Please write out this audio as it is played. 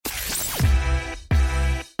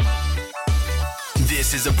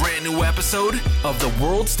This is a brand new episode of the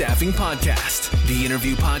World Staffing Podcast, the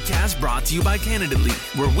interview podcast brought to you by Candidly,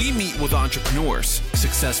 where we meet with entrepreneurs,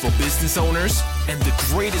 successful business owners, and the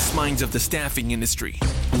greatest minds of the staffing industry.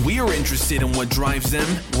 We are interested in what drives them,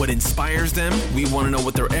 what inspires them. We want to know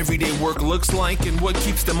what their everyday work looks like and what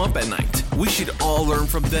keeps them up at night. We should all learn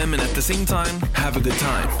from them and at the same time, have a good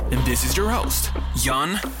time. And this is your host,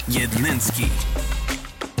 Jan Jedlinski.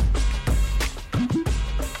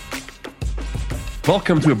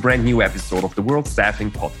 Welcome to a brand new episode of the World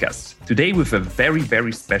Staffing Podcast. Today with a very,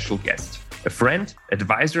 very special guest, a friend,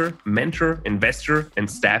 advisor, mentor, investor, and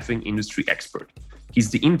staffing industry expert.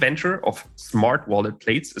 He's the inventor of Smart Wallet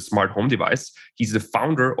Plates, a smart home device. He's the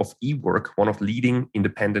founder of eWork, one of the leading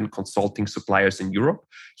independent consulting suppliers in Europe.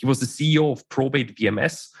 He was the CEO of Probate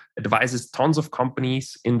VMS, advises tons of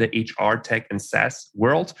companies in the HR, tech, and SaaS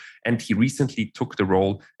world. And he recently took the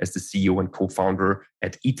role as the CEO and co-founder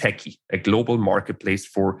at eTechie, a global marketplace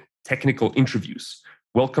for technical interviews.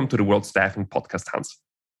 Welcome to the World Staffing Podcast, Hans.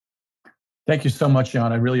 Thank you so much,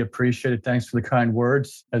 Jan. I really appreciate it. Thanks for the kind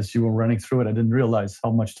words. As you were running through it, I didn't realize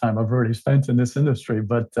how much time I've already spent in this industry,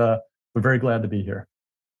 but we're very glad to be here.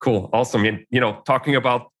 Cool. Awesome. And, talking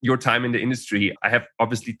about your time in the industry, I have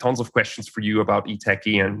obviously tons of questions for you about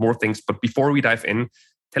eTechie and more things. But before we dive in,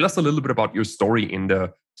 tell us a little bit about your story in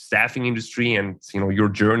the staffing industry and, your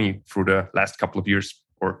journey through the last couple of years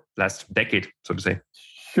or last decade, so to say.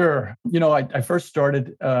 Sure. I first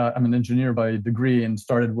started, I'm an engineer by degree and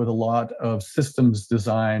started with a lot of systems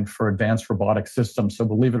design for advanced robotic systems. So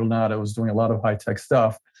believe it or not, I was doing a lot of high-tech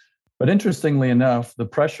stuff. But interestingly enough, the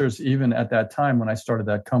pressures even at that time when I started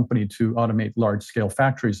that company to automate large-scale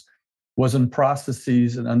factories was in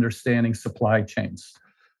processes and understanding supply chains.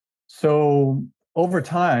 So over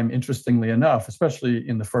time, interestingly enough, especially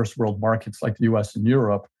in the first world markets like the US and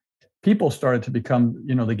Europe, people started to become,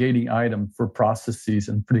 the gating item for processes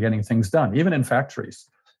and for getting things done, even in factories.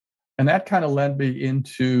 And that kind of led me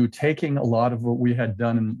into taking a lot of what we had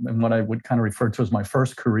done and what I would kind of refer to as my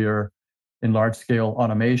first career in large-scale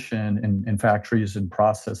automation in factories and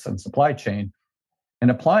process and supply chain, and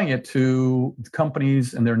applying it to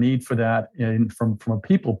companies and their need for that from a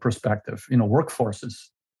people perspective, workforces.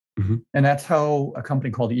 Mm-hmm. And that's how a company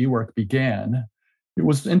called eWork began. It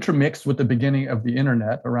was intermixed with the beginning of the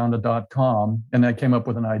internet around the .com, and I came up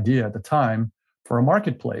with an idea at the time for a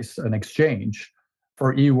marketplace, an exchange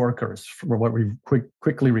for e-workers, for what we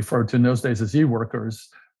quickly referred to in those days as e-workers,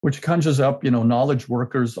 which conjures up, knowledge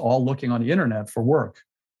workers all looking on the internet for work.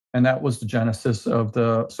 And that was the genesis of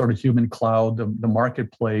the sort of human cloud, the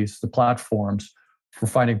marketplace, the platforms for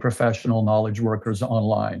finding professional knowledge workers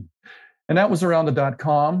online. And that was around the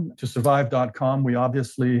 .com. To survive .com, we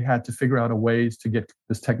obviously had to figure out a ways to get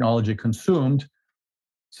this technology consumed.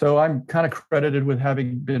 So I'm kind of credited with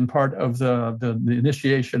having been part of the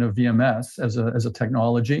initiation of VMS as a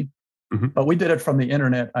technology. Mm-hmm. But we did it from the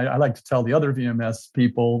internet. I like to tell the other VMS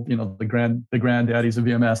people, the granddaddies of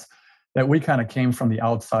VMS, that we kind of came from the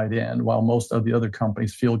outside in, while most of the other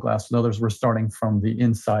companies, Fieldglass and others, were starting from the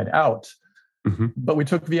inside out. Mm-hmm. But we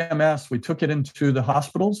took VMS, we took it into the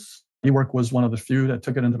hospitals. eWork was one of the few that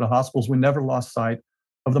took it into the hospitals. We never lost sight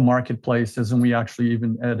of the marketplaces, and we actually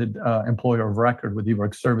even added employer of record with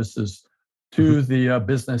eWork services to the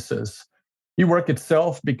businesses. eWork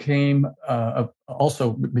itself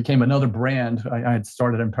also became another brand. I had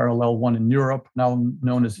started in parallel, one in Europe, now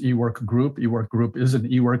known as eWork Group. eWork Group is an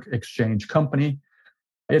eWork exchange company.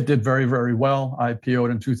 It did very, very well.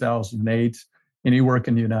 IPO'd in 2008, and eWork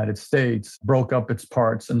in the United States broke up its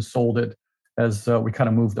parts and sold it as we kind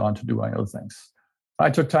of moved on to do other things. I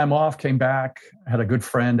took time off, came back, had a good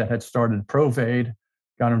friend that had started Provade,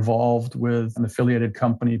 got involved with an affiliated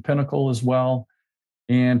company, Pinnacle, as well,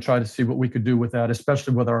 and tried to see what we could do with that,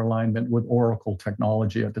 especially with our alignment with Oracle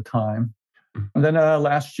technology at the time. And then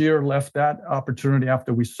last year, left that opportunity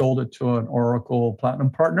after we sold it to an Oracle Platinum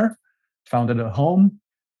partner, founded a home,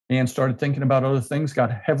 and started thinking about other things,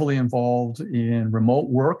 got heavily involved in remote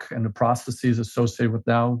work and the processes associated with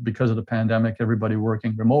now, because of the pandemic, everybody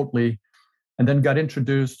working remotely, and then got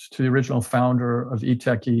introduced to the original founder of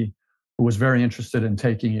eTechie, who was very interested in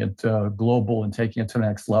taking it global and taking it to the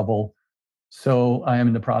next level. So I am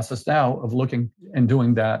in the process now of looking and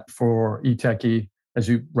doing that for eTechie, as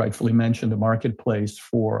you rightfully mentioned, a marketplace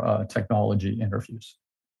for technology interviews.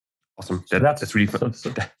 Awesome. That's really fun.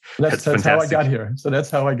 That's how I got here. So that's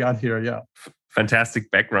how I got here. Yeah. Fantastic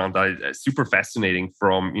background. Super fascinating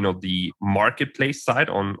from, the marketplace side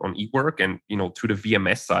on eWork and, to the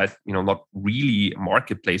VMS side, not really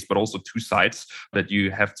marketplace, but also two sides that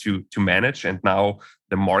you have to manage. And now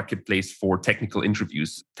the marketplace for technical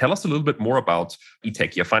interviews. Tell us a little bit more about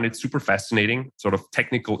eTechie. I find it super fascinating, sort of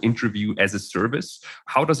technical interview as a service.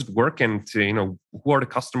 How does it work? And, who are the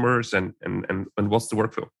customers and what's the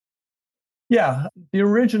workflow? Yeah, the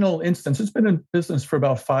original instance, it's been in business for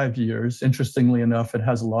about 5 years. Interestingly enough, it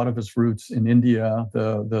has a lot of its roots in India.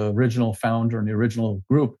 The original founder and the original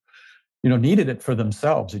group, needed it for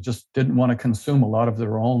themselves. They just didn't want to consume a lot of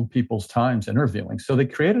their own people's times interviewing. So they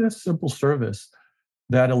created a simple service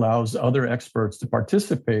that allows other experts to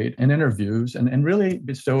participate in interviews and really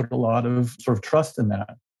bestowed a lot of sort of trust in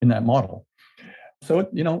that model. So,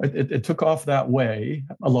 it took off that way.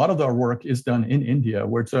 A lot of our work is done in India,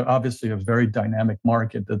 where it's obviously a very dynamic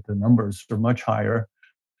market, that the numbers are much higher.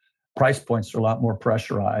 Price points are a lot more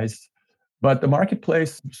pressurized. But the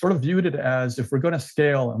marketplace sort of viewed it as, if we're going to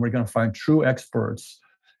scale and we're going to find true experts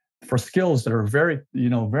for skills that are very,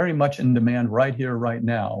 very much in demand right here, right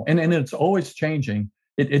now, and it's always changing,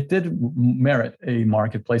 it did merit a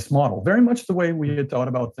marketplace model, very much the way we had thought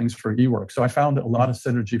about things for eWork. So I found a lot of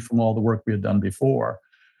synergy from all the work we had done before.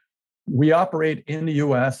 We operate in the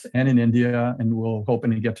US and in India, and we'll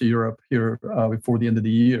hoping to get to Europe here before the end of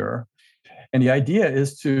the year. And the idea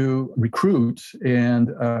is to recruit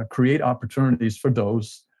and create opportunities for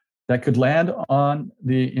those that could land on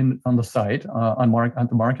the site, on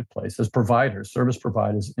the marketplace as providers, service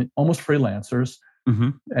providers, almost freelancers. Mm-hmm.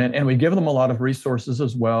 And we give them a lot of resources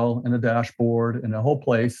as well, and a dashboard and a whole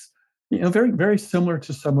place, very, very similar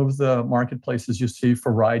to some of the marketplaces you see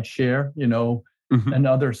for rideshare, mm-hmm. and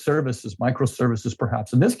other services, microservices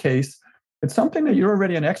perhaps. In this case, it's something that you're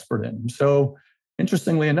already an expert in. So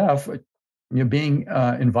interestingly enough, you're being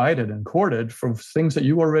invited and courted for things that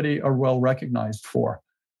you already are well recognized for.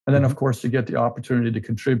 And then, of course, you get the opportunity to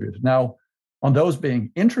contribute. Now, on those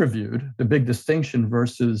being interviewed, the big distinction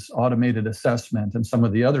versus automated assessment and some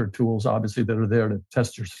of the other tools, obviously, that are there to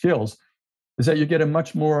test your skills, is that you get a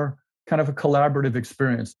much more kind of a collaborative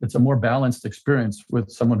experience. It's a more balanced experience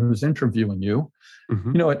with someone who's interviewing you.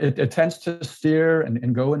 Mm-hmm. It tends to steer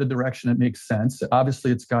and go in a direction that makes sense.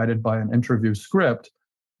 Obviously, it's guided by an interview script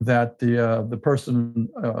that the person,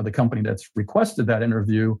 the company that's requested that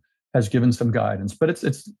interview has given some guidance, but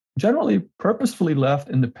it's generally purposefully left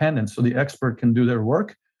independent so the expert can do their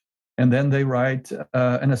work, and then they write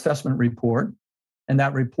an assessment report, and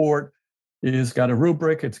that report is got a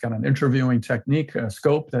rubric, it's got an interviewing technique, a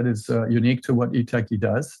scope that is unique to what eTechie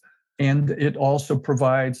does, and it also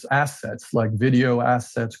provides assets like video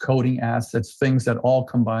assets, coding assets, things that all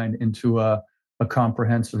combine into a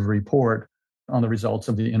comprehensive report on the results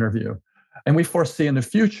of the interview. And we foresee in the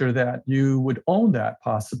future that you would own that,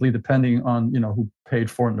 possibly depending on who paid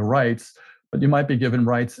for it in the rights, but you might be given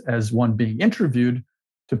rights as one being interviewed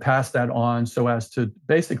to pass that on, so as to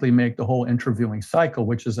basically make the whole interviewing cycle,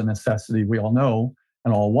 which is a necessity we all know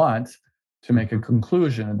and all want, to make a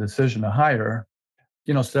conclusion, a decision to hire,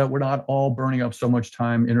 so that we're not all burning up so much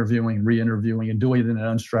time interviewing, re-interviewing, and doing it in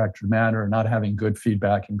an unstructured manner, and not having good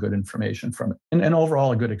feedback and good information from it, and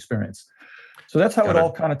overall a good experience. So that's how it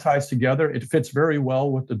all kind of ties together. It fits very well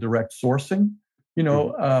with the direct sourcing,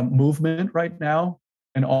 movement right now,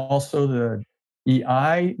 and also the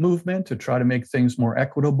EI movement to try to make things more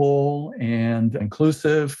equitable and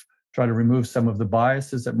inclusive, try to remove some of the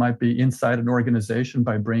biases that might be inside an organization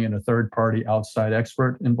by bringing a third-party outside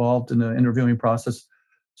expert involved in the interviewing process.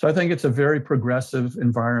 So I think it's a very progressive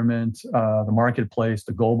environment, the marketplace,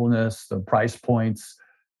 the globalness, the price points,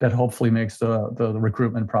 that hopefully makes the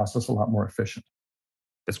recruitment process a lot more efficient.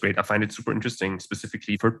 That's great. I find it super interesting,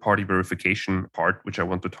 specifically third-party verification part, which I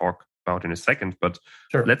want to talk about in a second. But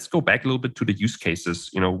sure, let's go back a little bit to the use cases.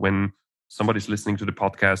 When somebody's listening to the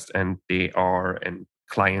podcast and they are a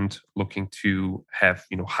client looking to have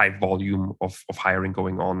high volume of hiring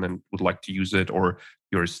going on and would like to use it, or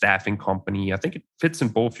you're a staffing company, I think it fits in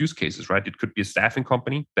both use cases, right? It could be a staffing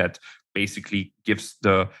company that basically gives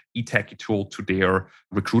the eTechie tool to their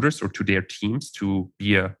recruiters or to their teams to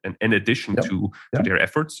be an addition to their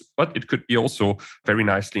efforts. But it could be also very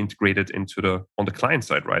nicely integrated on the client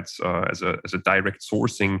side, right? As a direct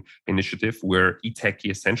sourcing initiative where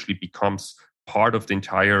eTechie essentially becomes part of the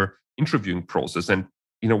entire interviewing process. And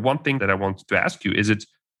one thing that I wanted to ask you, is it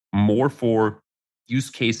more for use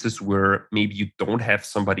cases where maybe you don't have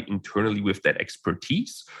somebody internally with that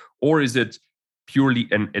expertise, or is it purely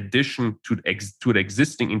an addition to the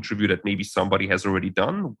existing interview that maybe somebody has already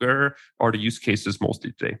done? Where are the use cases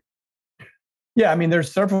mostly today? Yeah, I mean,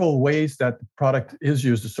 there's several ways that the product is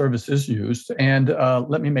used, the service is used. And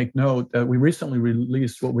let me make note that we recently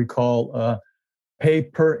released what we call pay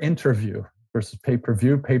per interview versus pay per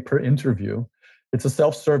view, pay per interview. It's a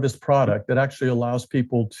self-service product that actually allows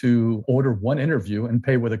people to order one interview and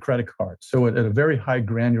pay with a credit card. So at a very high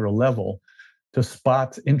granular level, to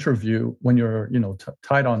spot interview when you're,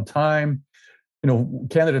 tight on time.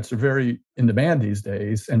 Candidates are very in demand these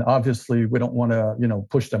days, and obviously we don't want to,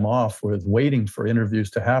 push them off with waiting for interviews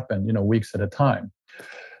to happen, weeks at a time.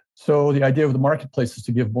 So the idea of the marketplace is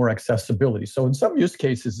to give more accessibility. So in some use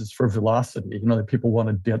cases, it's for velocity, that people want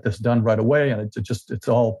to get this done right away, and it's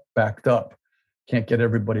all backed up. Can't get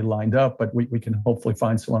everybody lined up, but we can hopefully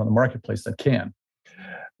find someone on the marketplace that can.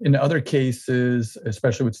 In other cases,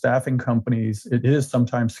 especially with staffing companies, it is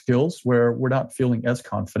sometimes skills where we're not feeling as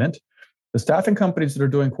confident. The staffing companies that are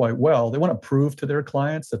doing quite well, they want to prove to their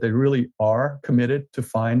clients that they really are committed to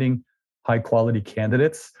finding high quality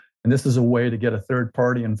candidates. And this is a way to get a third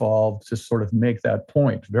party involved to sort of make that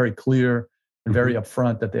point very clear and very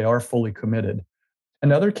upfront that they are fully committed.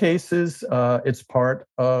 In other cases, it's part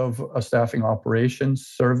of a staffing operations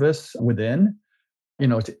service within,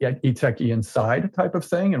 it's eTechie Inside type of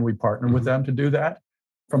thing, and we partner with them to do that.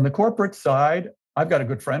 From the corporate side, I've got a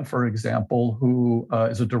good friend, for example, who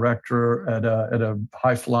is a director at a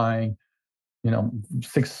high-flying,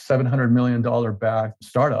 $600-700 million backed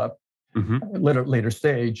startup, later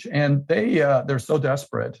stage, and they're so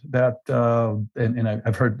desperate that, and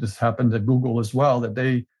I've heard this happen at Google as well, that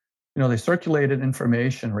they circulated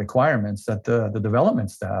information requirements that the development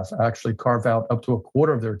staff actually carve out up to a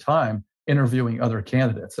quarter of their time interviewing other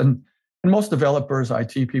candidates. And most developers,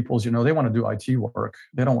 IT people, they want to do IT work.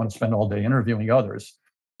 They don't want to spend all day interviewing others.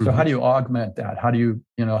 So how do you augment that? How do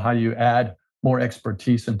you add more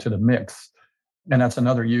expertise into the mix? And that's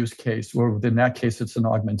another use case where within that case, it's an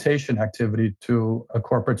augmentation activity to a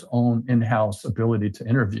corporate's own in-house ability to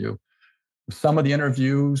interview. Some of the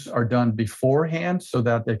interviews are done beforehand so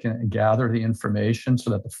that they can gather the information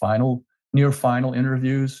so that the near final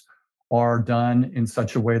interviews are done in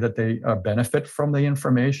such a way that they benefit from the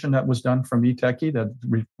information that was done from eTechie, that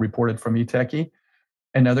reported from eTechie.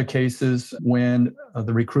 In other cases, when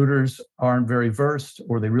the recruiters aren't very versed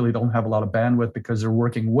or they really don't have a lot of bandwidth because they're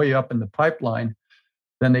working way up in the pipeline,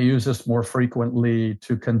 then they use this more frequently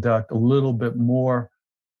to conduct a little bit more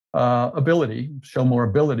show more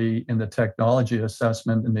ability in the technology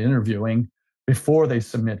assessment and the interviewing before they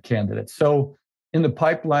submit candidates. So in the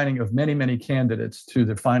pipelining of many, many candidates to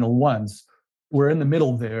the final ones, we're in the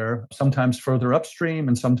middle there, sometimes further upstream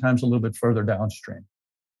and sometimes a little bit further downstream.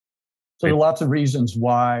 So there are lots of reasons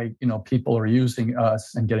why people are using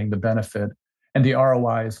us and getting the benefit. And the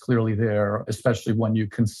ROI is clearly there, especially when you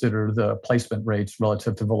consider the placement rates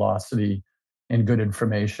relative to velocity and good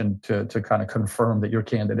information to kind of confirm that your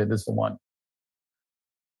candidate is the one.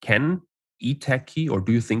 Can eTechie, or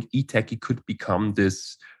do you think eTechie could become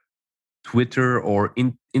this Twitter or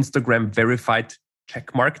Instagram verified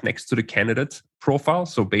checkmark next to the candidate profile?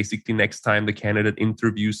 So basically next time the candidate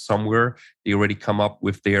interviews somewhere, they already come up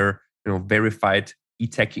with their verified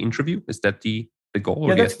eTechie interview. Is that the goal?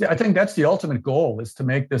 Yeah, I think that's the ultimate goal, is to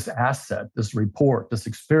make this asset, this report, this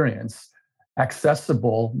experience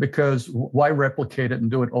accessible, because why replicate it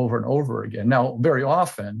and do it over and over again? Now, very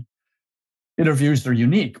often, interviews are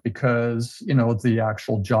unique because the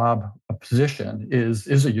actual job position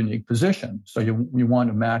is a unique position. So you want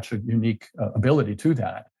to match a unique ability to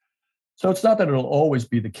that. So it's not that it'll always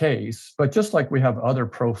be the case, but just like we have other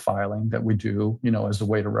profiling that we do, as a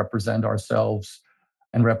way to represent ourselves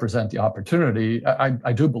and represent the opportunity,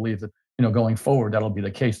 I do believe that going forward that'll be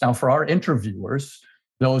the case. Now, for our interviewers,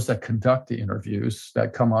 those that conduct the interviews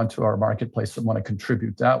that come onto our marketplace and want to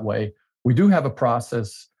contribute that way, we do have a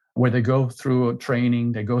process where they go through a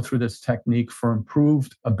training, they go through this technique for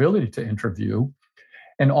improved ability to interview.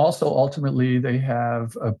 And also, ultimately, they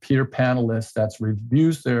have a peer panelist that's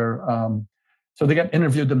reviews their, so they get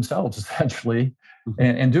interviewed themselves, essentially,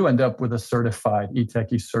 and do end up with a certified,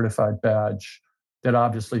 eTechie certified badge that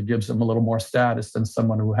obviously gives them a little more status than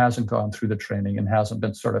someone who hasn't gone through the training and hasn't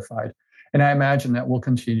been certified. And I imagine that will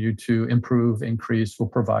continue to improve, increase, will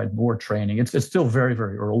provide more training. It's still very,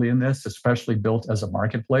 very early in this, especially built as a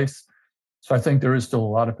marketplace. So I think there is still a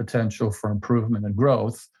lot of potential for improvement and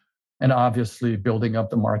growth, and obviously building up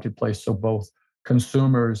the marketplace so both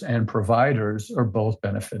consumers and providers are both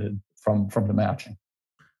benefited from the matching.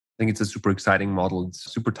 I think it's a super exciting model. It's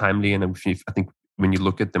super timely. And I think when you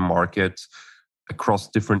look at the market across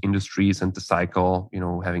different industries and the cycle,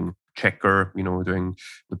 having Checker, doing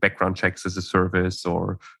the background checks as a service,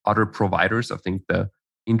 or other providers, I think the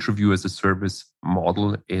interview as a service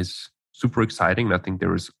model is super exciting. And I think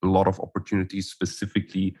there is a lot of opportunities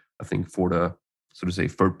specifically, I think, for the, so to say,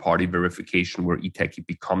 third-party verification where eTechie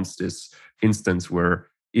becomes this instance where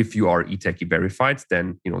if you are eTechie verified,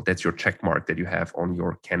 then that's your check mark that you have on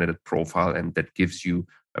your candidate profile, and that gives you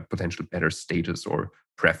a potential better status or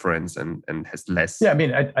preference and has less. Yeah, I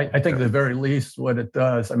mean, I think at the very least what it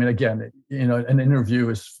does, I mean, again, an interview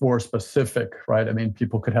is for specific, right? I mean,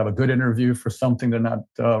 people could have a good interview for something they're not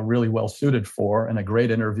really well suited for, and a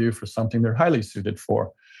great interview for something they're highly suited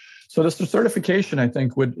for. So this certification, I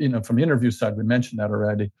think, would, from the interview side, we mentioned that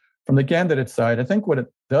already. From the candidate side, I think what it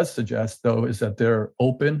does suggest, though, is that they're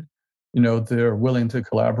open, they're willing to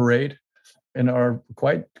collaborate, and are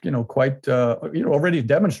quite already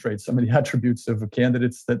demonstrate some of the attributes of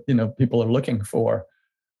candidates that people are looking for.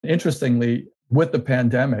 Interestingly, with the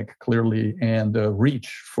pandemic, clearly, and the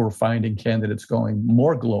reach for finding candidates going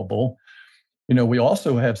more global, we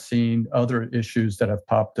also have seen other issues that have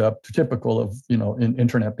popped up, typical of in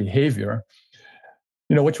internet behavior,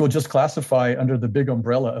 which we'll just classify under the big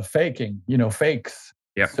umbrella of faking, fakes.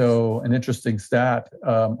 Yeah. So an interesting stat,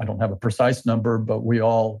 I don't have a precise number, but we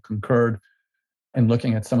all concurred in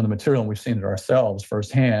looking at some of the material, and we've seen it ourselves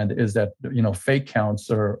firsthand, is that, fake counts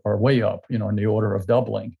are way up, in the order of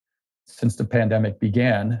doubling since the pandemic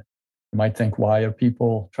began. You might think, why are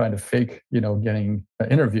people trying to fake, getting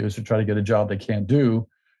interviews to try to get a job they can't do?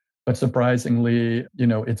 But surprisingly,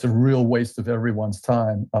 it's a real waste of everyone's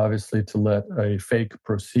time, obviously, to let a fake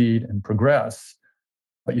proceed and progress.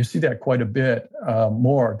 But you see that quite a bit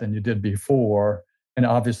more than you did before. And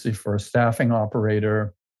obviously for a staffing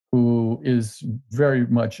operator who is very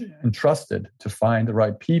much entrusted to find the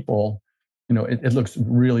right people, it looks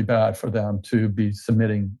really bad for them to be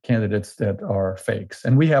submitting candidates that are fakes.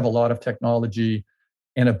 And we have a lot of technology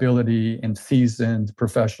and ability and seasoned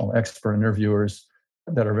professional expert interviewers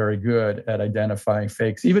that are very good at identifying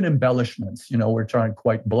fakes, even embellishments. We're trying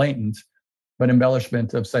quite blatant, but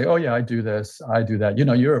embellishment of say, oh yeah, I do this, I do that.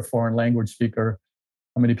 You're a foreign language speaker.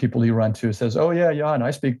 How many people you run to says, oh yeah, and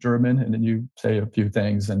I speak German, and then you say a few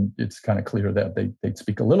things, and it's kind of clear that they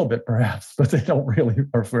speak a little bit perhaps, but they don't really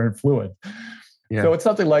are very fluent. Yeah. So it's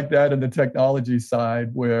something like that in the technology side,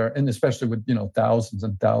 where, and especially with thousands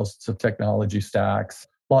and thousands of technology stacks,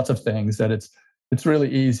 lots of things, that it's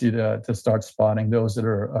really easy to start spotting those that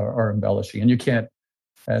are embellishing, and you can't,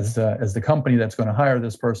 as the company that's going to hire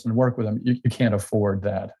this person and work with them, you can't afford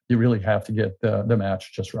that. You really have to get the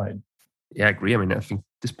match just right. Yeah, I agree. I mean, I think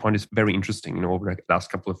this point is very interesting. Over the last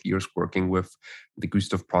couple of years working with the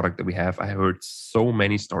Gustav product that we have, I heard so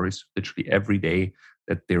many stories literally every day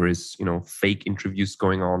that there is, fake interviews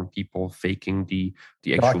going on, people faking the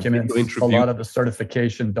actual documents, interview. A lot of the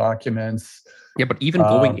certification documents. Yeah, but even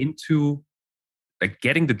going into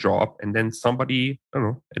getting the job, and then somebody, I don't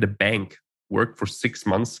know, at a bank worked for 6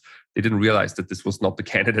 months, they didn't realize that this was not the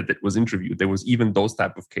candidate that was interviewed. There was even those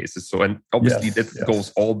type of cases. So, and obviously that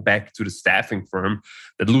goes all back to the staffing firm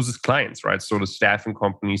that loses clients, right? So the staffing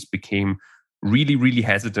companies became really, really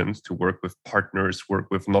hesitant to work with partners, work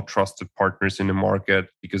with not trusted partners in the market,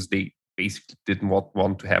 because they basically didn't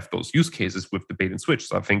want to have those use cases with the bait and switch.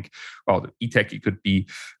 So I think, the eTechie could be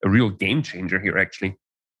a real game changer here, actually.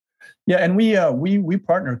 Yeah, and we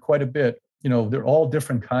partner quite a bit. They're all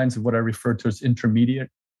different kinds of what I refer to as intermediaries.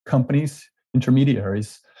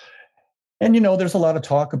 And, there's a lot of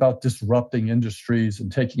talk about disrupting industries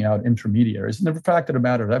and taking out intermediaries. And the fact of the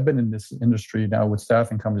matter is, I've been in this industry now with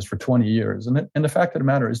staffing companies for 20 years. And the fact of the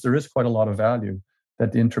matter is, there is quite a lot of value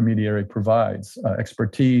that the intermediary provides,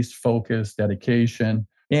 expertise, focus, dedication.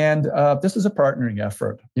 And this is a partnering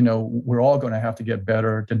effort. We're all going to have to get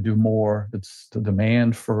better to do more. It's the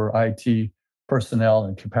demand for IT personnel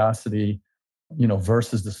and capacity,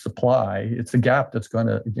 versus the supply. It's a gap that's going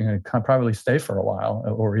to probably stay for a while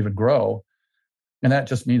or even grow. And that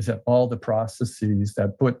just means that all the processes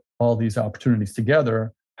that put all these opportunities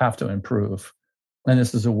together have to improve. And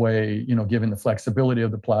this is a way, given the flexibility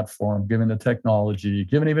of the platform, given the technology,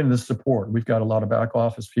 given even the support. We've got a lot of back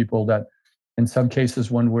office people that, in some cases,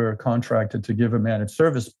 when we're contracted to give a managed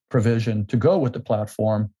service provision to go with the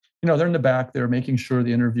platform, they're in the back, they're making sure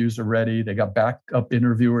the interviews are ready. They got backup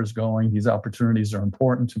interviewers going. These opportunities are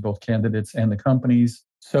important to both candidates and the companies.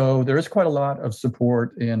 So there is quite a lot of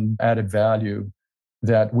support and added value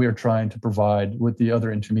that we're trying to provide with the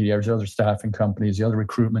other intermediaries, the other staffing companies, the other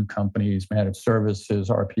recruitment companies, managed services,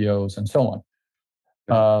 RPOs, and so on.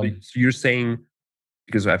 So you're saying,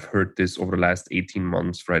 because I've heard this over the last 18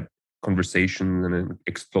 months, right? Conversation and an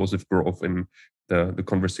explosive growth in the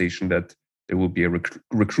conversation, that there will be a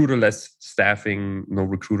recruiter-less staffing, no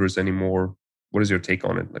recruiters anymore. What is your take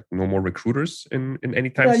on it? Like, no more recruiters in any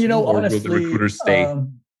time soon? Honestly, or will the recruiters stay?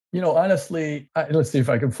 Honestly, let's see if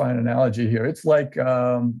I can find an analogy here. It's like,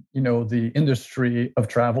 the industry of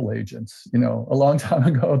travel agents. A long time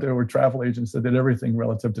ago, there were travel agents that did everything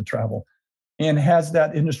relative to travel. And has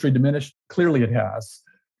that industry diminished? Clearly it has.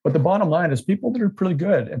 But the bottom line is people that are pretty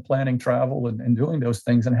good at planning travel and doing those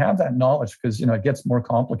things and have that knowledge because, it gets more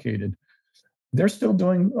complicated. They're still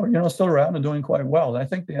doing, still around and doing quite well. I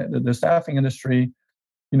think the staffing industry,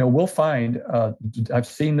 we'll find, I've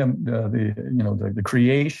seen the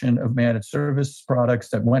creation of managed service products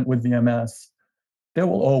that went with VMS. There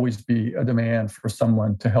will always be a demand for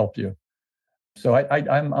someone to help you. So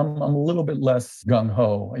I'm a little bit less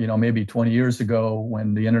gung-ho. Maybe 20 years ago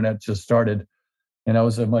when the internet just started, and I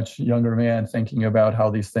was a much younger man thinking about how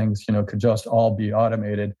these things, could just all be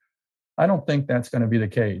automated. I don't think that's going to be the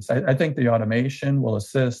case. I think the automation will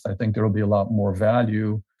assist. I think there will be a lot more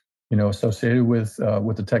value, associated with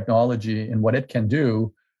the technology and what it can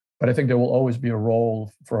do. But I think there will always be a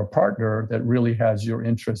role for a partner that really has your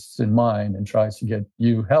interests in mind and tries to get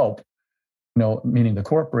you help, meaning the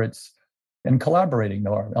corporates, and collaborating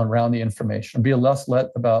around the information. It'll be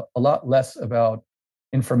a lot less about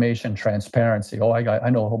information transparency. Oh, I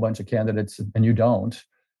know a whole bunch of candidates and you don't.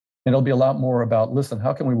 And it'll be a lot more about, listen,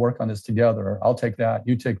 how can we work on this together? I'll take that,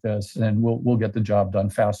 you take this, and we'll get the job done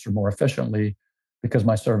faster, more efficiently, because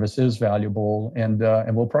my service is valuable, and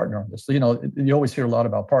we'll partner on this. So, you always hear a lot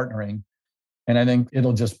about partnering, and I think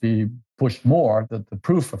it'll just be pushed more that the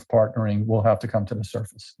proof of partnering will have to come to the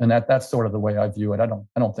surface, and that's sort of the way I view it. I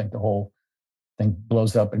don't think the whole thing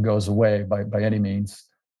blows up and goes away by any means.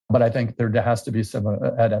 But I think there has to be some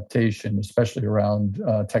adaptation, especially around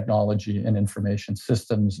technology and information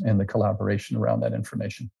systems and the collaboration around that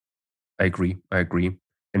information. I agree.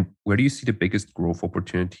 And where do you see the biggest growth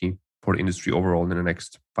opportunity for the industry overall in the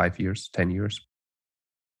next 5 years, 10 years?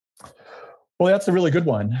 Well, that's a really good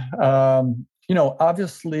one.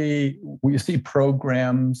 Obviously, we see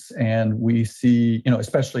programs and we see,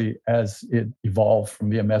 especially as it evolved from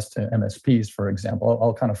VMS to MSPs, for example.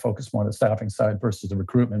 I'll kind of focus more on the staffing side versus the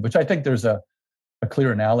recruitment, which I think there's a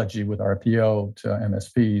clear analogy with RPO to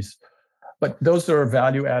MSPs. But those are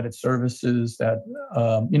value-added services that,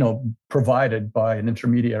 provided by an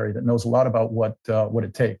intermediary that knows a lot about what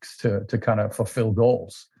it takes to kind of fulfill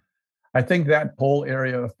goals. I think that whole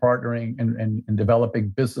area of partnering and developing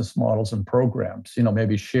business models and programs,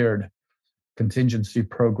 maybe shared contingency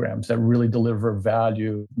programs that really deliver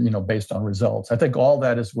value, based on results. I think all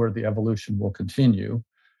that is where the evolution will continue.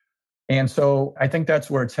 And so I think that's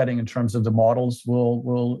where it's heading in terms of the models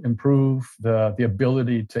will improve. The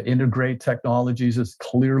ability to integrate technologies is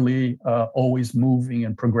clearly always moving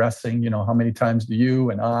and progressing. How many times do you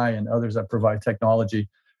and I and others that provide technology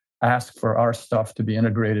ask for our stuff to be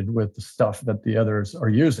integrated with the stuff that the others are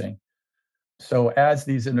using? So as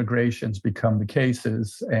these integrations become the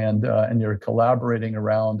cases and you're collaborating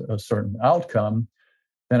around a certain outcome,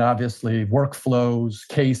 then obviously workflows,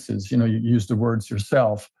 cases, you used the words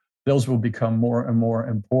yourself, those will become more and more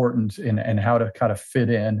important in how to kind of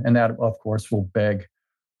fit in. And that, of course, will beg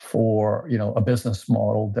for, a business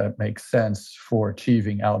model that makes sense for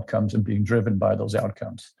achieving outcomes and being driven by those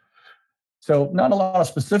outcomes. So not a lot of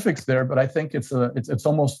specifics there, but I think it's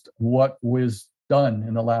almost what was done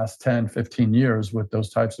in the last 10, 15 years with those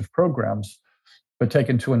types of programs, but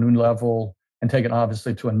taken to a new level and taken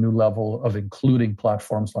obviously to a new level of including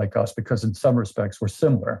platforms like us, because in some respects we're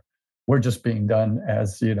similar. We're just being done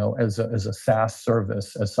as a SaaS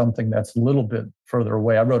service, as something that's a little bit further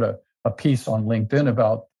away. I wrote a piece on LinkedIn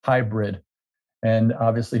about hybrid, and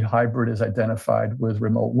obviously hybrid is identified with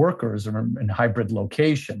remote workers and hybrid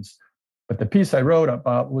locations. But the piece I wrote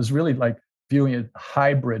about was really like viewing it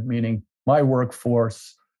hybrid, meaning my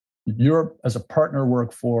workforce, your as a partner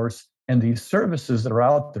workforce, and these services that are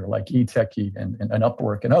out there like eTechie and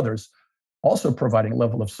Upwork and others, also providing a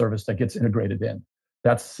level of service that gets integrated in.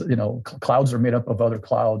 That's, clouds are made up of other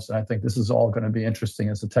clouds. And I think this is all going to be interesting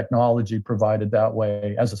as the technology provided that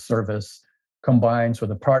way as a service combines with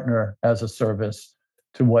a partner as a service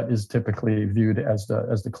to what is typically viewed as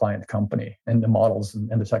the client company, and the models and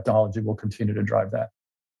the technology will continue to drive that.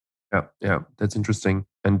 Yeah, that's interesting.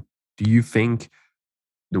 And do you think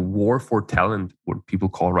the war for talent, what people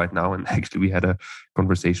call right now, and actually we had a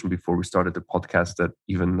conversation before we started the podcast that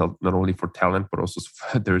even not only for talent, but also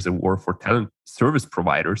there's a war for talent service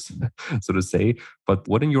providers, so to say. But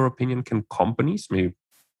what, in your opinion, can companies, maybe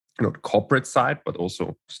the corporate side, but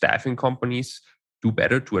also staffing companies, do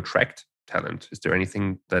better to attract talent? Is there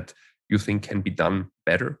anything that you think can be done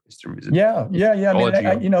better? Is it yeah.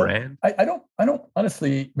 I mean, brand? I don't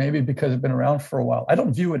honestly, maybe because I've been around for a while, I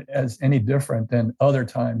don't view it as any different than other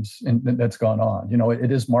times that's gone on.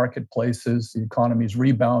 It is marketplaces, the economy is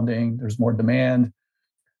rebounding, there's more demand.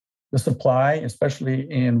 The supply, especially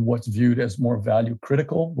in what's viewed as more value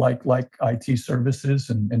critical, like IT services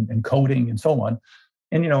and coding and so on.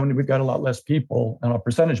 And we've got a lot less people on a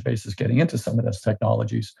percentage basis getting into some of those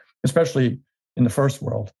technologies, especially in the first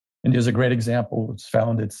world. India is a great example. It's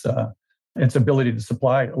found its ability to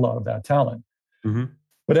supply a lot of that talent. Mm-hmm.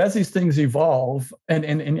 But as these things evolve, and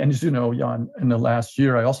as you know, Jan, in the last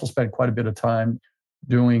year, I also spent quite a bit of time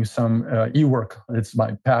doing some e-work. It's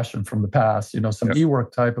my passion from the past, some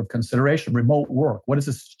e-work type of consideration, remote work. What is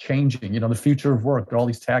this changing? The future of work, there are all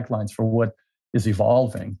these taglines for what is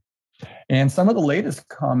evolving. And some of the latest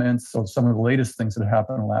comments or some of the latest things that have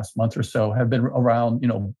happened in the last month or so have been around,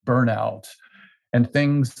 burnout and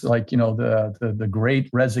things like, the great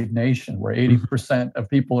resignation, where 80% of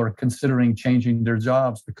people are considering changing their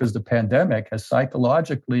jobs because the pandemic has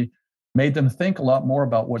psychologically made them think a lot more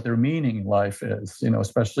about what their meaning in life is,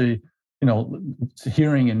 especially,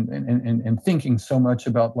 hearing and thinking so much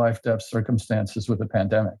about life-death circumstances with the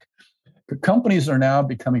pandemic. Companies are now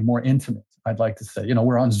becoming more intimate, I'd like to say.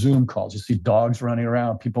 We're on Zoom calls. You see dogs running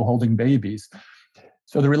around, people holding babies.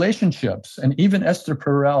 So the relationships, and even Esther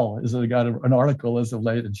Perel has got an article as of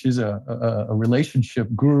late, and she's a relationship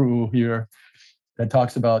guru here that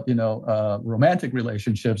talks about, romantic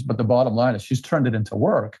relationships. But the bottom line is she's turned it into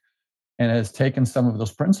work and has taken some of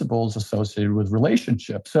those principles associated with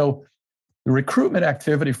relationships. So the recruitment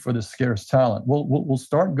activity for the scarce talent, we'll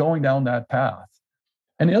start going down that path.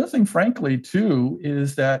 And the other thing, frankly, too,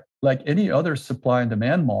 is that like any other supply and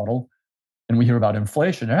demand model, and we hear about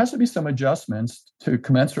inflation, there has to be some adjustments to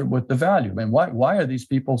commensurate with the value. I mean, why are these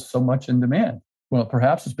people so much in demand? Well,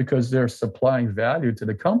 perhaps it's because they're supplying value to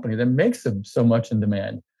the company that makes them so much in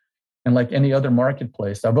demand. And like any other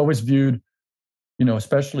marketplace, I've always viewed,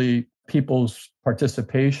 especially people's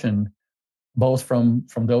participation, both from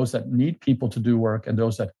those that need people to do work and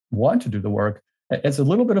those that want to do the work, as a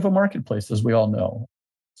little bit of a marketplace, as we all know.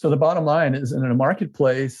 So the bottom line is, in a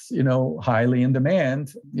marketplace, highly in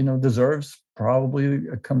demand, deserves probably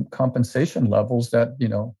compensation levels that,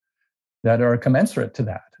 that are commensurate to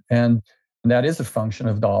that. And that is a function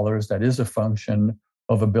of dollars. That is a function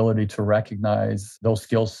of ability to recognize those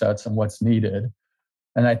skill sets and what's needed.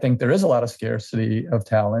 And I think there is a lot of scarcity of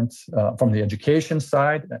talent from the education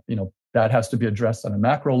side. That has to be addressed on a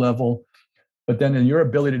macro level. But then in your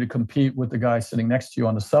ability to compete with the guy sitting next to you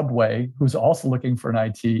on the subway, who's also looking for an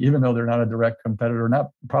IT, even though they're not a direct competitor,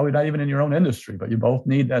 probably not even in your own industry, but you both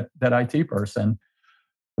need that IT person.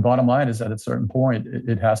 The bottom line is that at a certain point,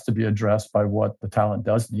 it has to be addressed by what the talent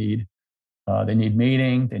does need. They need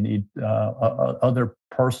meaning. They need other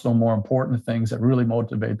personal, more important things that really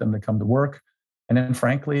motivate them to come to work. And then,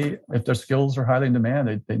 frankly, if their skills are highly in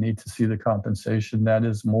demand, they need to see the compensation that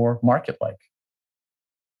is more market-like.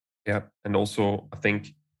 Yeah, and also I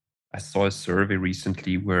think I saw a survey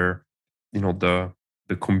recently where, the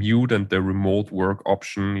commute and the remote work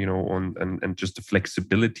option, and just the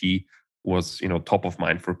flexibility was, top of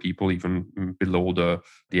mind for people, even below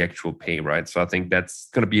the actual pay, right? So I think that's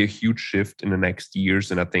going to be a huge shift in the next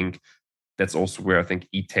years, and I think that's also where I think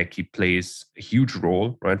eTechie plays a huge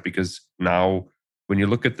role, right? Because now, when you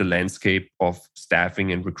look at the landscape of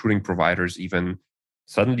staffing and recruiting providers, even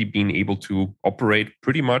suddenly being able to operate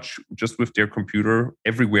pretty much just with their computer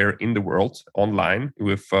everywhere in the world online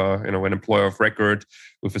with an employer of record,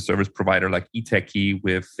 with a service provider like eTechie,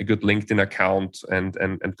 with a good LinkedIn account and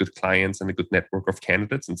good clients and a good network of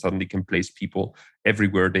candidates, and suddenly can place people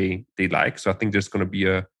everywhere they like. So I think there's going to be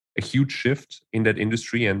a huge shift in that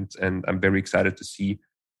industry, and I'm very excited to see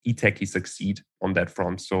eTechie succeed on that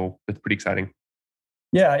front. So that's pretty exciting.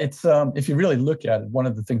 Yeah, it's if you really look at it, one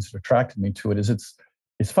of the things that attracted me to it is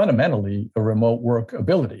it's fundamentally a remote work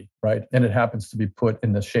ability, right? And it happens to be put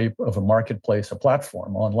in the shape of a marketplace, a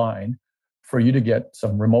platform online for you to get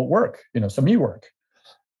some remote work, some e-work,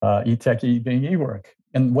 eTechie being e-work.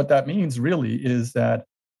 And what that means really is that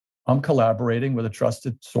I'm collaborating with a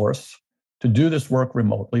trusted source to do this work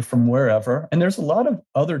remotely from wherever. And there's a lot of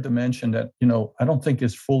other dimension that, I don't think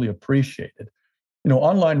is fully appreciated.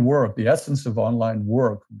 Online work, the essence of online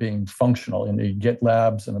work being functional, and you get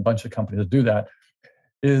labs and a bunch of companies that do that,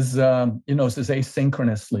 is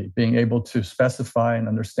asynchronously being able to specify and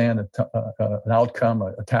understand an outcome,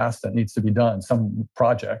 a task that needs to be done, some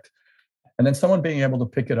project. And then someone being able to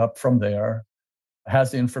pick it up from there,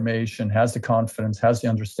 has the information, has the confidence, has the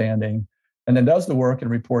understanding, and then does the work and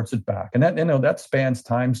reports it back. And that, that spans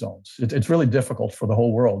time zones. It's really difficult for the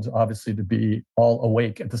whole world, obviously, to be all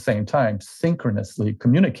awake at the same time, synchronously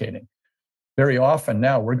communicating. Very often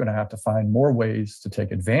now we're going to have to find more ways to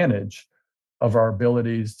take advantage of our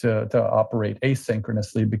abilities to operate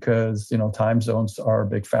asynchronously, because time zones are a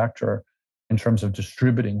big factor in terms of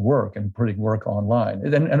distributing work and putting work online.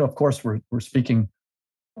 And of course, we're speaking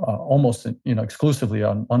almost exclusively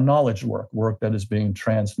on knowledge work that is being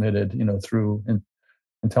transmitted through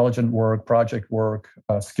intelligent work, project work,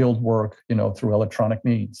 skilled work through electronic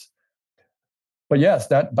means. But yes,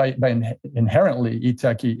 that by inherently,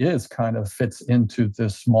 eTechie is kind of fits into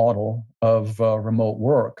this model of remote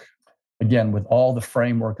work. Again, with all the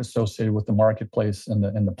framework associated with the marketplace and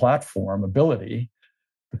the platform ability,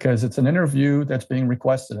 because it's an interview that's being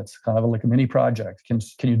requested. It's kind of like a mini project. Can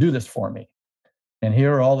you do this for me? And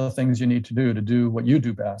here are all the things you need to do what you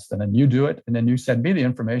do best. And then you do it, and then you send me the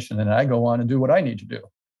information, and I go on and do what I need to do.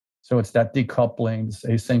 So it's that decoupling, this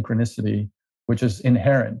asynchronicity, which is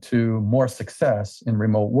inherent to more success in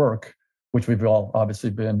remote work, which we've all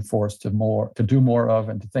obviously been forced to do more of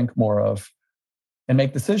and to think more of, and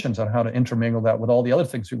make decisions on how to intermingle that with all the other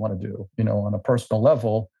things we want to do. On a personal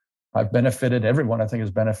level, everyone I think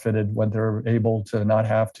has benefited when they're able to not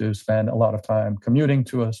have to spend a lot of time commuting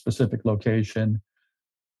to a specific location,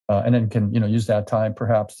 and then can use that time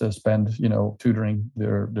perhaps to spend tutoring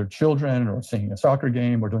their children, or seeing a soccer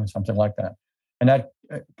game, or doing something like that. And that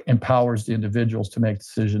empowers the individuals to make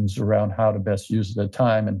decisions around how to best use the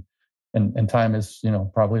time. And time is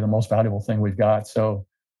probably the most valuable thing we've got. So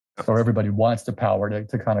everybody wants the power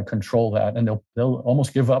to kind of control that, and they'll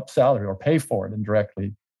almost give up salary or pay for it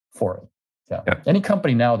indirectly for it. Yeah. Any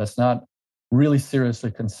company now that's not really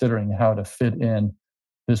seriously considering how to fit in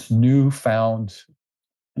this newfound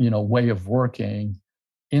way of working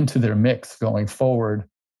into their mix going forward,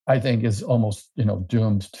 I think is almost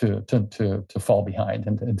doomed to fall behind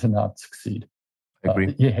and to not succeed. I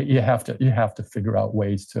agree. You have to figure out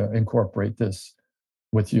ways to incorporate this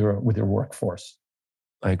with your workforce.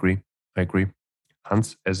 I agree.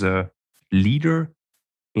 Hans, as a leader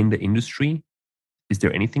in the industry, is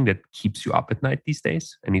there anything that keeps you up at night these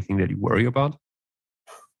days? Anything that you worry about?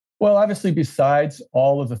 Well, obviously, besides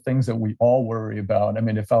all of the things that we all worry about, I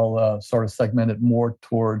mean, if I'll sort of segment it more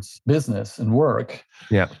towards business and work,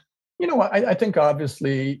 yeah, I think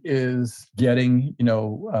obviously is getting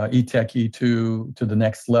eTechie to the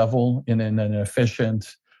next level in an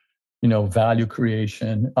efficient, value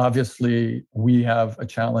creation. Obviously, we have a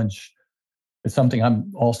challenge. It's something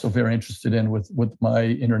I'm also very interested in with my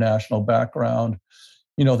international background.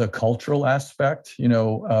 The cultural aspect.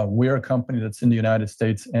 We're a company that's in the United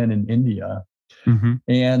States and in India. Mm-hmm.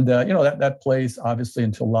 And, that plays obviously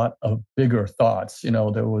into a lot of bigger thoughts.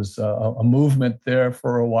 There was a movement there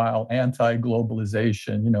for a while,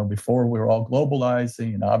 anti-globalization, before we were all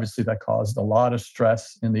globalizing. And obviously that caused a lot of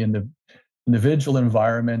stress in the individual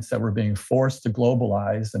environments that were being forced to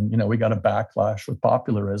globalize. And, we got a backlash with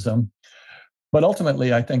popularism. But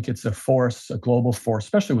ultimately, I think it's a global force,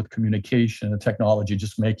 especially with communication and technology,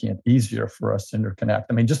 just making it easier for us to interconnect.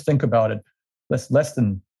 I mean, just think about it. Less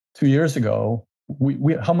than 2 years ago,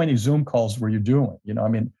 we how many Zoom calls were you doing?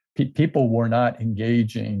 People were not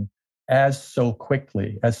engaging as so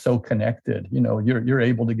quickly, as so connected. You're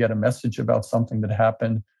able to get a message about something that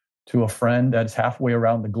happened to a friend that's halfway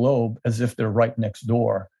around the globe as if they're right next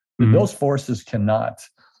door. Mm-hmm. Those forces cannot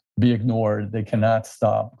be ignored. They cannot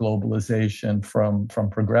stop globalization from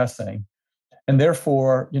progressing. And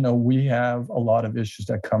therefore, we have a lot of issues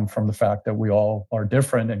that come from the fact that we all are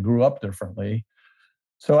different and grew up differently.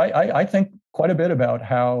 So I think quite a bit about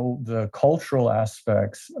how the cultural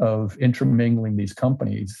aspects of intermingling these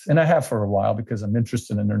companies, and I have for a while because I'm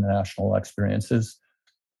interested in international experiences,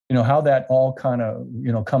 how that all kind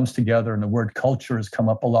of, comes together. And the word culture has come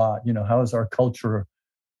up a lot. How is our culture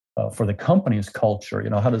for the company's culture?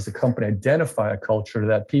 How does the company identify a culture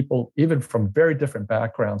that people, even from very different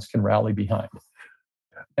backgrounds, can rally behind?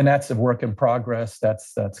 And that's a work in progress.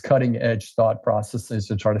 That's cutting edge thought processes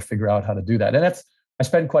to try to figure out how to do that. And I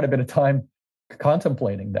spend quite a bit of time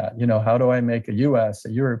contemplating that. How do I make a US,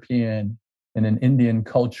 a European, and an Indian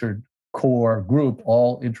cultured core group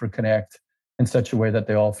all interconnect in such a way that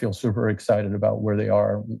they all feel super excited about where they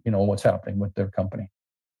are, what's happening with their company?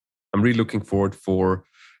 I'm really looking forward for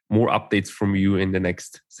more updates from you in the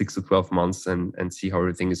next 6 to 12 months and see how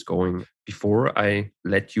everything is going. Before I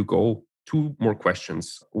let you go, 2 more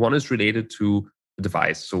questions. One is related to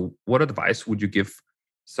advice. So what advice would you give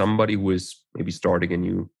somebody who is maybe starting a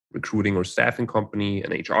new recruiting or staffing company,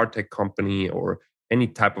 an HR tech company, or any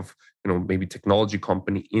type of, maybe technology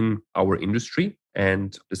company in our industry?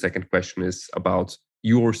 And the second question is about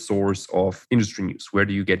your source of industry news. Where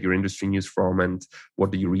do you get your industry news from, and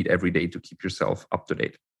what do you read every day to keep yourself up to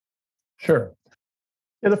date? Sure.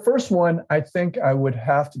 Yeah, the first one, I think I would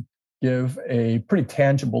have to give a pretty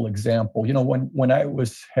tangible example. When I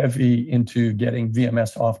was heavy into getting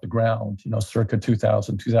VMS off the ground, circa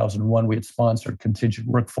 2000, 2001, we had sponsored contingent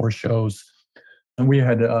workforce shows. And we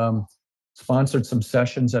had sponsored some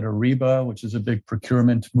sessions at Ariba, which is a big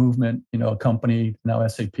procurement movement, a company, now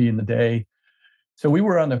SAP in the day. So we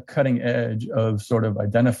were on the cutting edge of sort of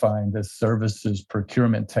identifying this services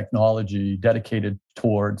procurement technology dedicated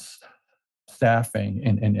towards staffing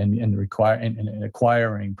and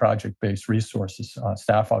acquiring project-based resources,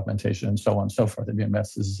 staff augmentation, and so on and so forth that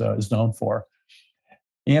VMS is known for.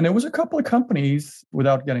 And there was a couple of companies,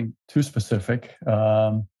 without getting too specific,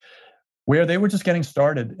 where they were just getting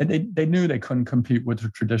started, and they knew they couldn't compete with the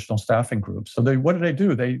traditional staffing groups. So what did they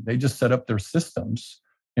do? They just set up their systems,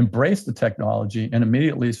 embraced the technology, and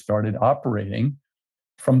immediately started operating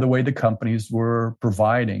from the way the companies were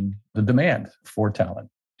providing the demand for talent.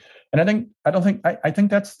 And I think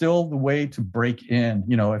that's still the way to break in.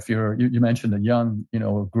 If you mentioned the young,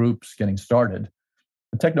 groups getting started,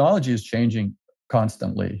 the technology is changing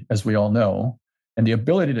constantly, as we all know, and the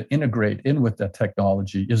ability to integrate in with that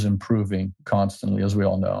technology is improving constantly, as we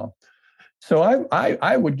all know. So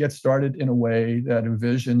I would get started in a way that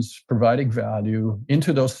envisions providing value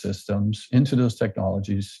into those systems, into those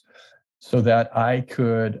technologies, so that I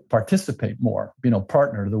could participate more,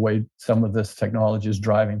 partner the way some of this technology is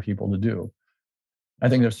driving people to do. I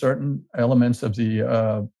think there's certain elements of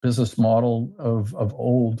the business model of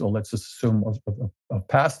old, or let's just assume of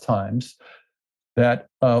past times, that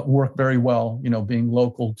work very well, being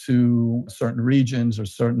local to certain regions or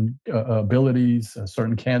certain abilities,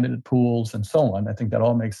 certain candidate pools, and so on. I think that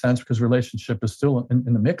all makes sense because relationship is still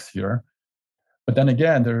in the mix here. But then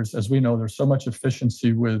again, as we know, there's so much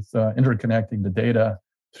efficiency with interconnecting the data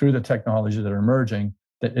through the technology that are emerging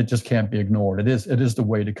that it just can't be ignored. It is the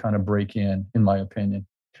way to kind of break in my opinion.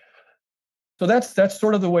 So that's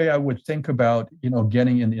sort of the way I would think about,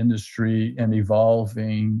 getting in the industry and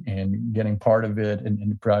evolving and getting part of it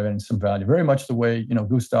and providing some value. Very much the way,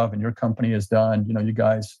 Gustav and your company has done. You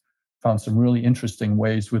guys found some really interesting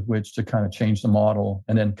ways with which to kind of change the model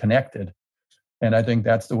and then connect it. And I think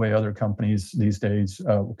that's the way other companies these days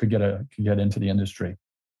could get into the industry.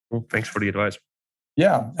 Well, thanks for the advice.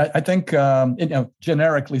 Yeah, I think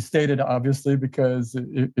generically stated, obviously, because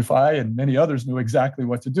if I and many others knew exactly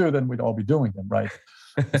what to do, then we'd all be doing them, right?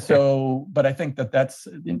 So, but I think that's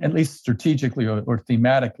at least strategically or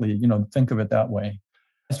thematically, think of it that way.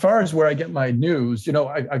 As far as where I get my news,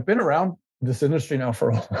 I've been around this industry now for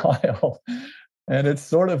a while. And it's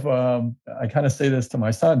sort of, I kind of say this to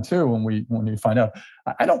my son too, when we find out,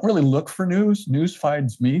 I don't really look for news. News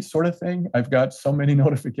finds me, sort of thing. I've got so many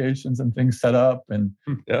notifications and things set up and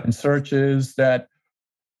searches that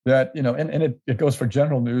and it goes for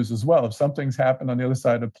general news as well. If something's happened on the other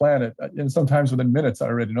side of the planet, and sometimes within minutes I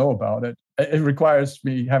already know about it. It requires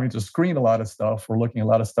me having to screen a lot of stuff or looking at a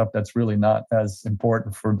lot of stuff that's really not as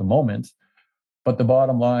important for the moment. But the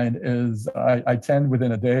bottom line is I tend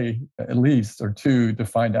within a day, at least, or two, to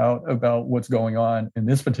find out about what's going on in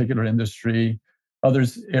this particular industry,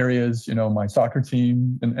 others areas, my soccer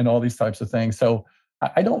team and all these types of things. So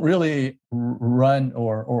I don't really run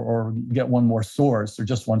or get one more source or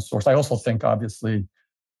just one source. I also think, obviously,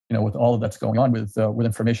 with all of that's going on with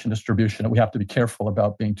information distribution, we have to be careful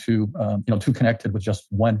about being too connected with just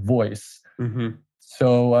one voice. Mm-hmm.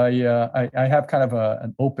 So I have kind of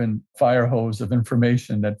an open fire hose of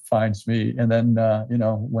information that finds me, and then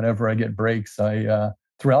whenever I get breaks, I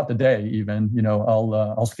throughout the day even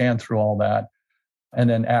I'll scan through all that, and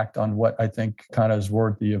then act on what I think kind of is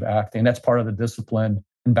worthy of acting. That's part of the discipline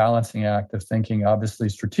and balancing act of thinking. Obviously,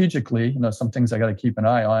 strategically, some things I got to keep an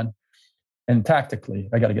eye on, and tactically,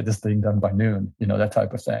 I got to get this thing done by noon. That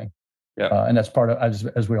type of thing. Yeah. And that's part of,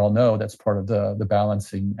 as we all know, that's part of the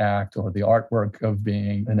balancing act or the artwork of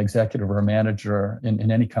being an executive or a manager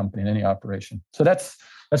in any company, in any operation. So that's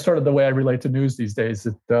sort of the way I relate to news these days.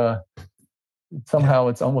 Somehow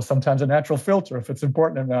it's almost sometimes a natural filter. If it's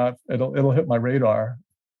important or not, it'll hit my radar.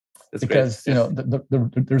 That's because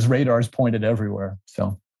great. There's radars pointed everywhere.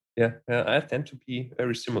 So yeah, I tend to be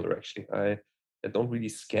very similar actually. I don't really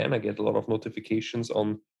scan. I get a lot of notifications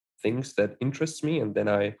on things that interest me, and then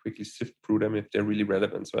I quickly sift through them if they're really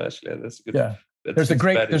relevant. So actually, that's good. Yeah, there's a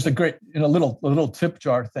great little tip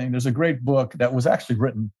jar thing. There's a great book that was actually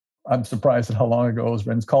written. I'm surprised at how long ago it was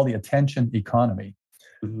written. It's called The Attention Economy.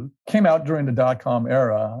 Mm-hmm. Came out during the .com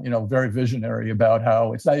era. Very visionary about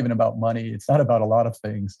how it's not even about money. It's not about a lot of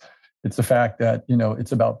things. It's the fact that,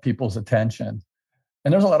 it's about people's attention.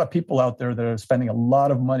 And there's a lot of people out there that are spending a lot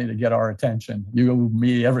of money to get our attention. You,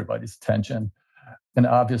 me, everybody's attention. And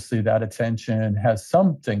obviously that attention has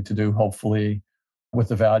something to do, hopefully, with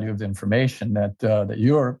the value of the information that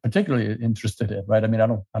you're particularly interested in, right? I mean,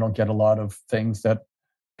 I don't get a lot of things that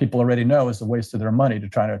people already know is a waste of their money to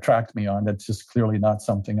try to attract me on. That's just clearly not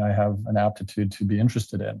something I have an aptitude to be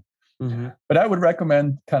interested in. Mm-hmm. But I would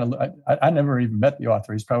recommend I never even met the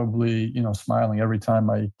author. He's probably, smiling every time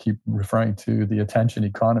I keep referring to the attention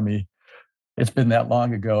economy. It's been that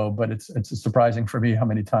long ago, but it's surprising for me how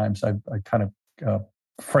many times I kind of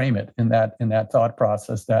frame it in that thought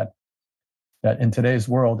process that in today's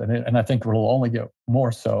world, and I think it'll only get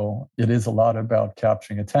more so, it is a lot about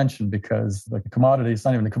capturing attention, because the commodity, it's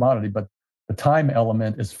not even a commodity, but the time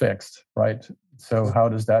element is fixed, right? So how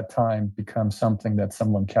does that time become something that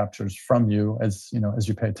someone captures from you as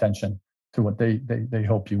you pay attention to what they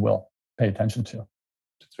hope you will pay attention to?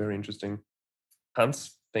 That's very interesting.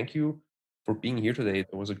 Hans, thank you for being here today.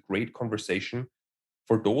 It was a great conversation.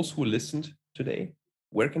 For those who listened today,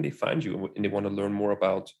 where can they find you and they want to learn more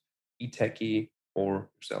about eTechie or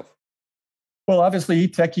yourself? Well, obviously,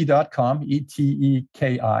 eTechie.com,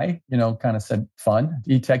 E-T-E-K-I, kind of said fun.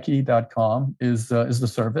 eTechie.com is the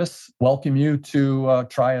service. Welcome you to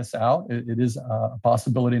try us out. It is a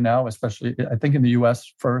possibility now, especially, I think, in the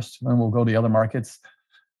US first, and we'll go to the other markets.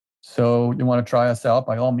 So you want to try us out,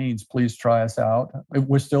 by all means, please try us out.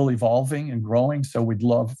 We're still evolving and growing, so we'd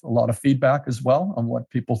love a lot of feedback as well on what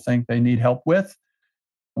people think they need help with.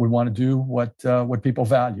 We want to do what people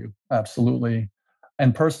value, absolutely.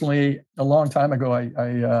 And personally, a long time ago,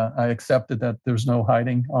 I accepted that there's no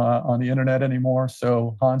hiding on the internet anymore.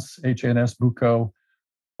 So Hans, H-A-N-S, Bucco,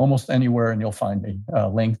 almost anywhere, and you'll find me.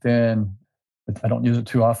 LinkedIn, I don't use it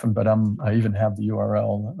too often, but I even have the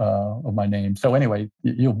URL of my name. So anyway,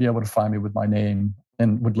 you'll be able to find me with my name,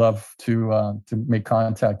 and would love to make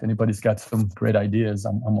contact. Anybody's got some great ideas,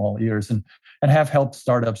 I'm all ears, and have helped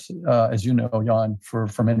startups, as you know, Jan,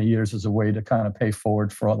 for many years as a way to kind of pay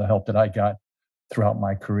forward for all the help that I got throughout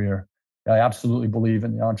my career. I absolutely believe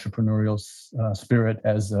in the entrepreneurial spirit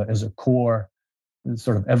as a core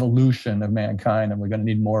sort of evolution of mankind, and we're going to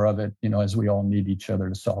need more of it, as we all need each other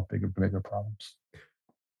to solve bigger problems.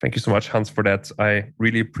 Thank you so much, Hans, for that. I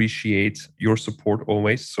really appreciate your support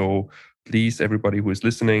always. So please, everybody who is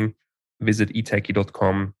listening, visit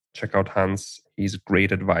eTechie.com, check out Hans. He's a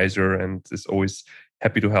great advisor and is always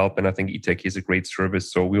happy to help. And I think eTechie is a great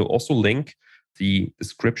service. So we'll also link the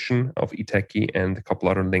description of eTechie and a couple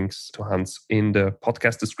other links to Hans in the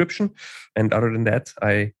podcast description. And other than that,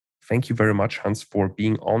 I thank you very much, Hans, for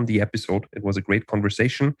being on the episode. It was a great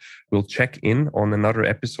conversation. We'll check in on another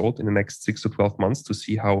episode in the next 6 to 12 months to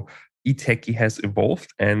see how eTechie has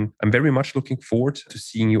evolved. And I'm very much looking forward to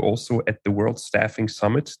seeing you also at the World Staffing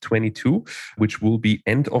Summit 22, which will be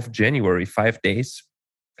end of January, 5 days,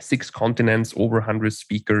 6 continents, over 100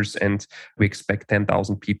 speakers, and we expect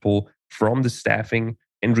 10,000 people from the staffing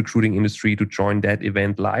and recruiting industry to join that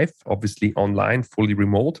event live, obviously online, fully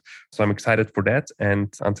remote. So I'm excited for that.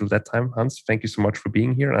 And until that time, Hans, thank you so much for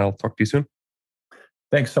being here, and I'll talk to you soon.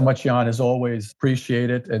 Thanks so much, Jan. As always, appreciate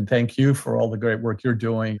it. And thank you for all the great work you're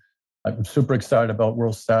doing. I'm super excited about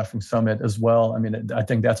World Staffing Summit as well. I mean, I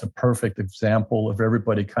think that's a perfect example of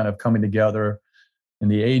everybody kind of coming together in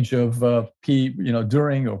the age of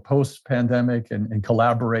during or post-pandemic and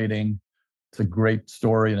collaborating. It's a great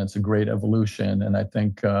story and it's a great evolution. And I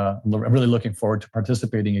think I'm really looking forward to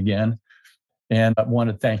participating again. And I want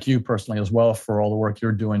to thank you personally as well for all the work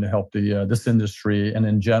you're doing to help this industry and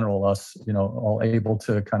in general us, all able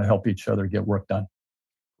to kind of help each other get work done.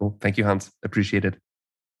 Cool. Thank you, Hans. Appreciate it.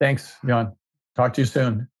 Thanks, Jan. Talk to you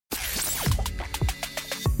soon.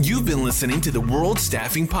 You've been listening to the World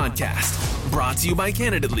Staffing Podcast, brought to you by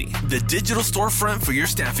Candidly, the digital storefront for your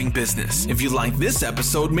staffing business. If you like this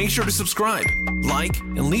episode, make sure to subscribe, like,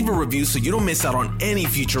 and leave a review so you don't miss out on any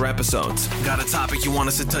future episodes. Got a topic you want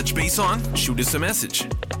us to touch base on? Shoot us a message.